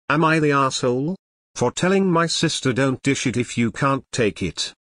Am I the arsehole? For telling my sister don't dish it if you can't take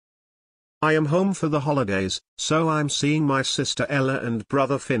it. I am home for the holidays, so I'm seeing my sister Ella and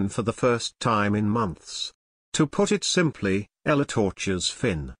brother Finn for the first time in months. To put it simply, Ella tortures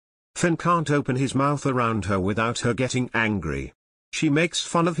Finn. Finn can't open his mouth around her without her getting angry. She makes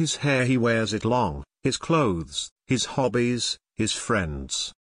fun of his hair, he wears it long, his clothes, his hobbies, his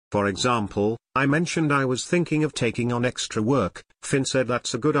friends. For example, I mentioned I was thinking of taking on extra work. Finn said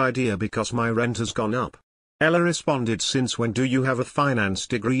that's a good idea because my rent has gone up. Ella responded, since when do you have a finance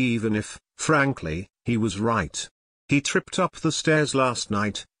degree? Even if, frankly, he was right. He tripped up the stairs last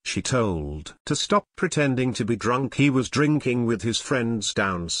night, she told, to stop pretending to be drunk. He was drinking with his friends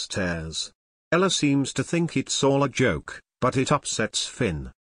downstairs. Ella seems to think it's all a joke, but it upsets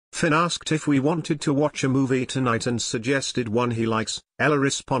Finn. Finn asked if we wanted to watch a movie tonight and suggested one he likes. Ella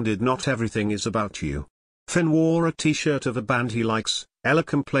responded, not everything is about you. Finn wore a t-shirt of a band he likes. Ella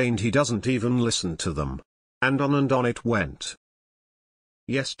complained he doesn't even listen to them. And on it went.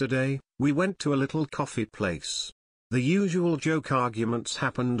 Yesterday, we went to a little coffee place. The usual joke arguments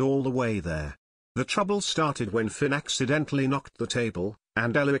happened all the way there. The trouble started when Finn accidentally knocked the table,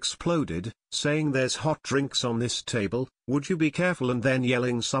 and Ella exploded, saying there's hot drinks on this table, would you be careful, and then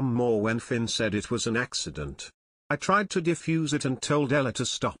yelling some more when Finn said it was an accident. I tried to defuse it and told Ella to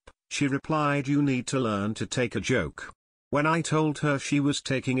stop. She replied, you need to learn to take a joke. When I told her she was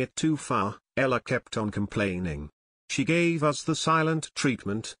taking it too far, Ella kept on complaining. She gave us the silent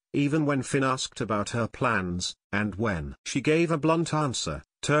treatment, even when Finn asked about her plans, and when she gave a blunt answer,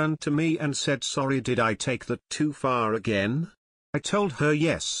 turned to me and said, sorry, did I take that too far again? I told her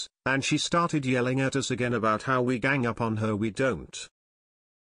yes, and she started yelling at us again about how we gang up on her. We don't.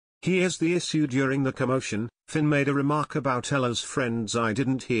 Here's the issue. During the commotion, Finn made a remark about Ella's friends. I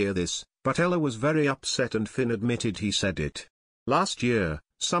didn't hear this, but Ella was very upset and Finn admitted he said it. Last year,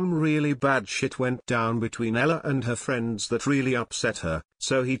 some really bad shit went down between Ella and her friends that really upset her,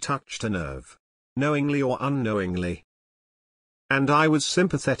 so he touched a nerve. Knowingly or unknowingly. And I was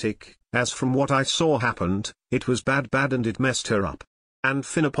sympathetic, as from what I saw happened, it was bad and it messed her up. And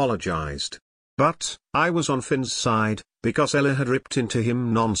Finn apologized. But, I was on Finn's side, because Ella had ripped into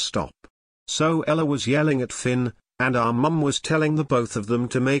him non-stop. So Ella was yelling at Finn, and our mum was telling the both of them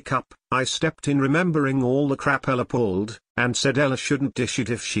to make up. I stepped in remembering all the crap Ella pulled, and said Ella shouldn't dish it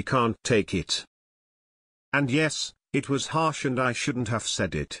if she can't take it. And yes, it was harsh and I shouldn't have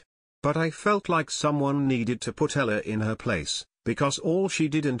said it. But I felt like someone needed to put Ella in her place, because all she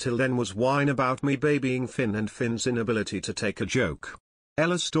did until then was whine about me babying Finn and Finn's inability to take a joke.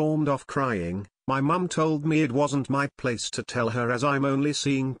 Ella stormed off crying. My mum told me it wasn't my place to tell her as I'm only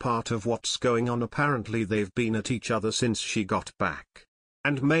seeing part of what's going on. Apparently they've been at each other since she got back.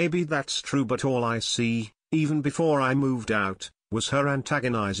 And maybe that's true, but all I see, even before I moved out, was her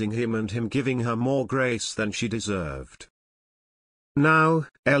antagonizing him and him giving her more grace than she deserved. Now,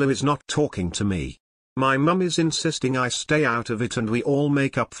 Ella is not talking to me. My mum is insisting I stay out of it and we all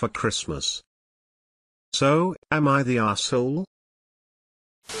make up for Christmas. So, am I the arsehole?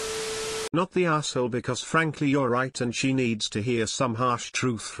 Not the arsehole, because frankly you're right and she needs to hear some harsh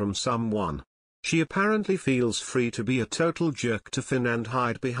truth from someone. She apparently feels free to be a total jerk to Finn and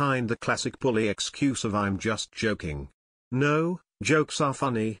hide behind the classic bully excuse of I'm just joking. No, jokes are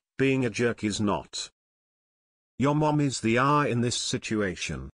funny, being a jerk is not. Your mom is the R in this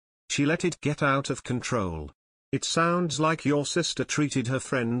situation. She let it get out of control. It sounds like your sister treated her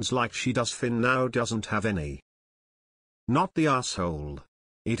friends like she does. Finn now doesn't have any. Not the arsehole.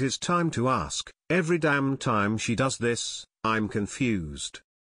 It is time to ask, every damn time she does this, I'm confused.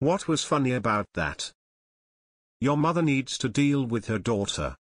 What was funny about that? Your mother needs to deal with her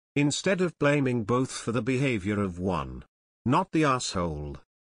daughter. Instead of blaming both for the behavior of one. Not the arsehole.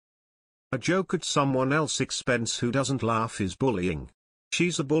 A joke at someone else's expense who doesn't laugh is bullying.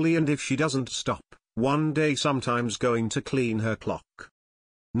 She's a bully, and if she doesn't stop, one day sometimes going to clean her clock.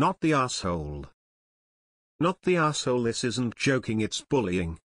 Not the arsehole. Not the arsehole. This isn't joking, it's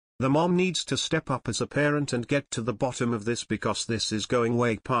bullying. The mom needs to step up as a parent and get to the bottom of this, because this is going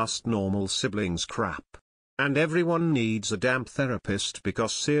way past normal siblings crap. And everyone needs a damn therapist,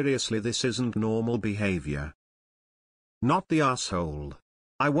 because seriously this isn't normal behavior. Not the arsehole.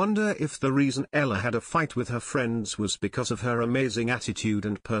 I wonder if the reason Ella had a fight with her friends was because of her amazing attitude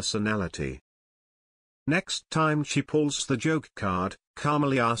and personality. Next time she pulls the joke card,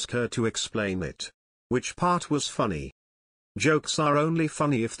 calmly ask her to explain it. Which part was funny? Jokes are only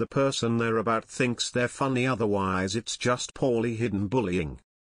funny if the person they're about thinks they're funny, otherwise it's just poorly hidden bullying.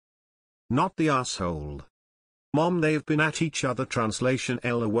 Not the arsehole. Mom, they've been at each other. Translation: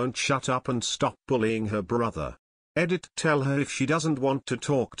 Ella won't shut up and stop bullying her brother. Edit: tell her if she doesn't want to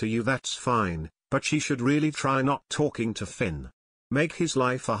talk to you, that's fine, but she should really try not talking to Finn. Make his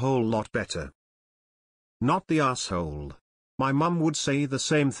life a whole lot better. Not the asshole. My mum would say the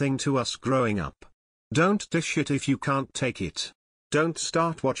same thing to us growing up. Don't dish it if you can't take it. Don't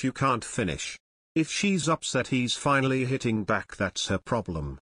start what you can't finish. If she's upset he's finally hitting back, that's her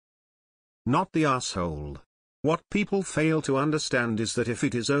problem. Not the asshole. What people fail to understand is that if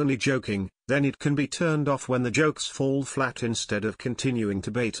it is only joking, then it can be turned off when the jokes fall flat instead of continuing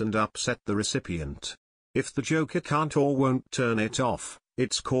to bait and upset the recipient. If the joker can't or won't turn it off,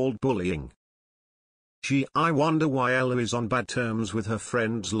 it's called bullying. Gee, I wonder why Ella is on bad terms with her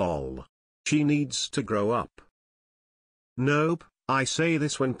friends, lol. She needs to grow up. Nope, I say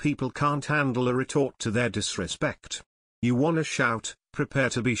this when people can't handle a retort to their disrespect. You wanna shout, prepare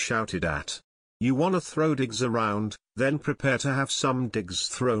to be shouted at. You wanna throw digs around, then prepare to have some digs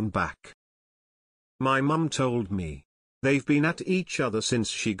thrown back. My mum told me. They've been at each other since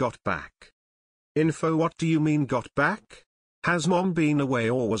she got back. Info: what do you mean got back? Has mom been away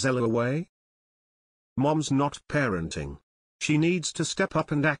or was Ella away? Mom's not parenting. She needs to step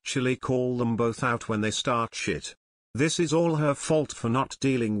up and actually call them both out when they start shit. This is all her fault for not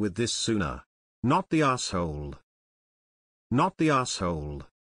dealing with this sooner. Not the asshole. Not the asshole.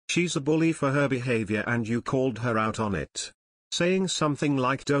 She's a bully for her behavior and you called her out on it. Saying something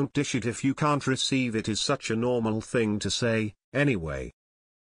like don't dish it if you can't receive it is such a normal thing to say, anyway.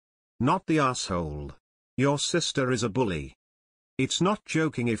 Not the asshole. Your sister is a bully. It's not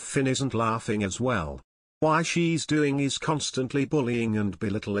joking if Finn isn't laughing as well. Why she's doing is constantly bullying and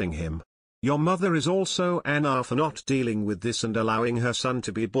belittling him. Your mother is also an A for not dealing with this and allowing her son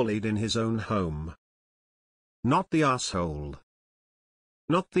to be bullied in his own home. Not the asshole.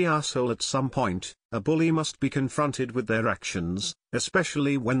 Not the asshole. At some point, a bully must be confronted with their actions,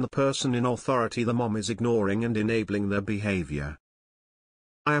 especially when the person in authority, the mom, is ignoring and enabling their behavior.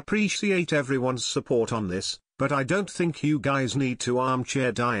 I appreciate everyone's support on this, but I don't think you guys need to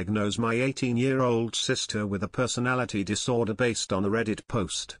armchair diagnose my 18-year-old sister with a personality disorder based on a Reddit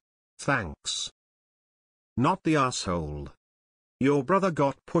post. Thanks. Not the asshole. Your brother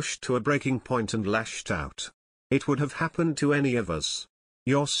got pushed to a breaking point and lashed out. It would have happened to any of us.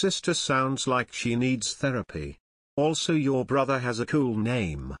 Your sister sounds like she needs therapy. Also, your brother has a cool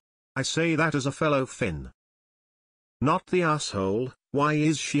name. I say that as a fellow Finn. Not the asshole. Why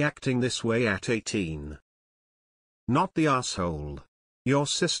is she acting this way at 18? Not the asshole. Your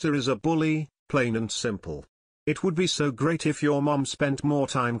sister is a bully, plain and simple. It would be so great if your mom spent more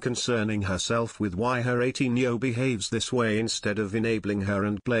time concerning herself with why her 18-year-old behaves this way instead of enabling her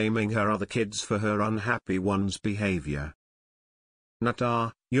and blaming her other kids for her unhappy one's behavior.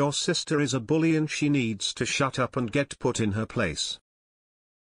 Nata, your sister is a bully and she needs to shut up and get put in her place.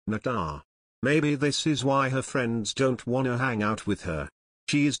 Nata. Maybe this is why her friends don't wanna hang out with her.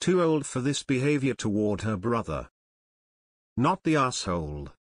 She is too old for this behavior toward her brother. Not the asshole.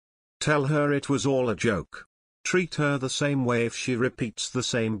 Tell her it was all a joke. Treat her the same way if she repeats the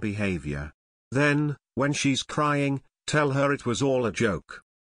same behavior. Then, when she's crying, tell her it was all a joke.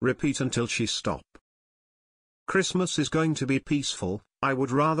 Repeat until she stops. Christmas is going to be peaceful. I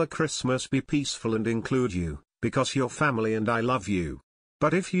would rather Christmas be peaceful and include you, because you're family and I love you.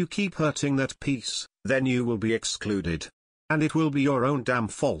 But if you keep hurting that peace, then you will be excluded. And it will be your own damn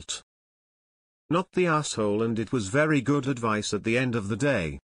fault. Not the asshole, and it was very good advice at the end of the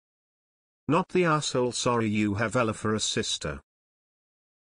day. Not the asshole. Sorry you have Ella for a sister.